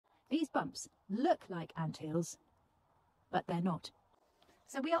These bumps look like anthills, but they're not.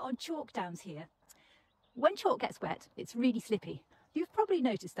 So we are on chalk downs here. When chalk gets wet, it's really slippy. You've probably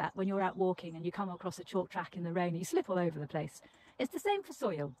noticed that when you're out walking and you come across a chalk track in the rain, you slip all over the place. It's the same for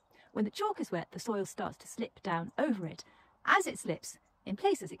soil. When the chalk is wet, the soil starts to slip down over it. As it slips, in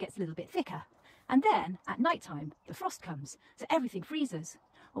places it gets a little bit thicker. And then, at night time, the frost comes, so everything freezes.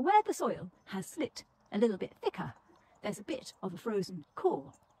 Where the soil has slipped a little bit thicker, there's a bit of a frozen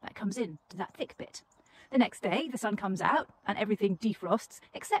core that comes in to that thick bit. The next day, the sun comes out and everything defrosts,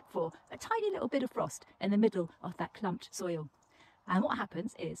 except for a tiny little bit of frost in the middle of that clumped soil. And what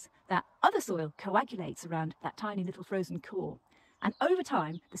happens is that other soil coagulates around that tiny little frozen core. And over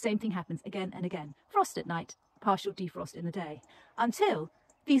time, the same thing happens again and again. Frost at night, partial defrost in the day, until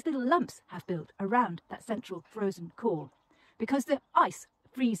these little lumps have built around that central frozen core. Because the ice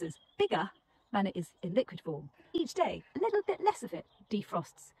freezes bigger than it is in liquid form. Each day, a little bit less of it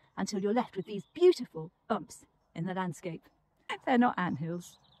defrosts until you're left with these beautiful bumps in the landscape. They're not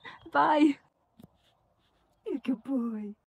anthills. Bye. You're a good boy.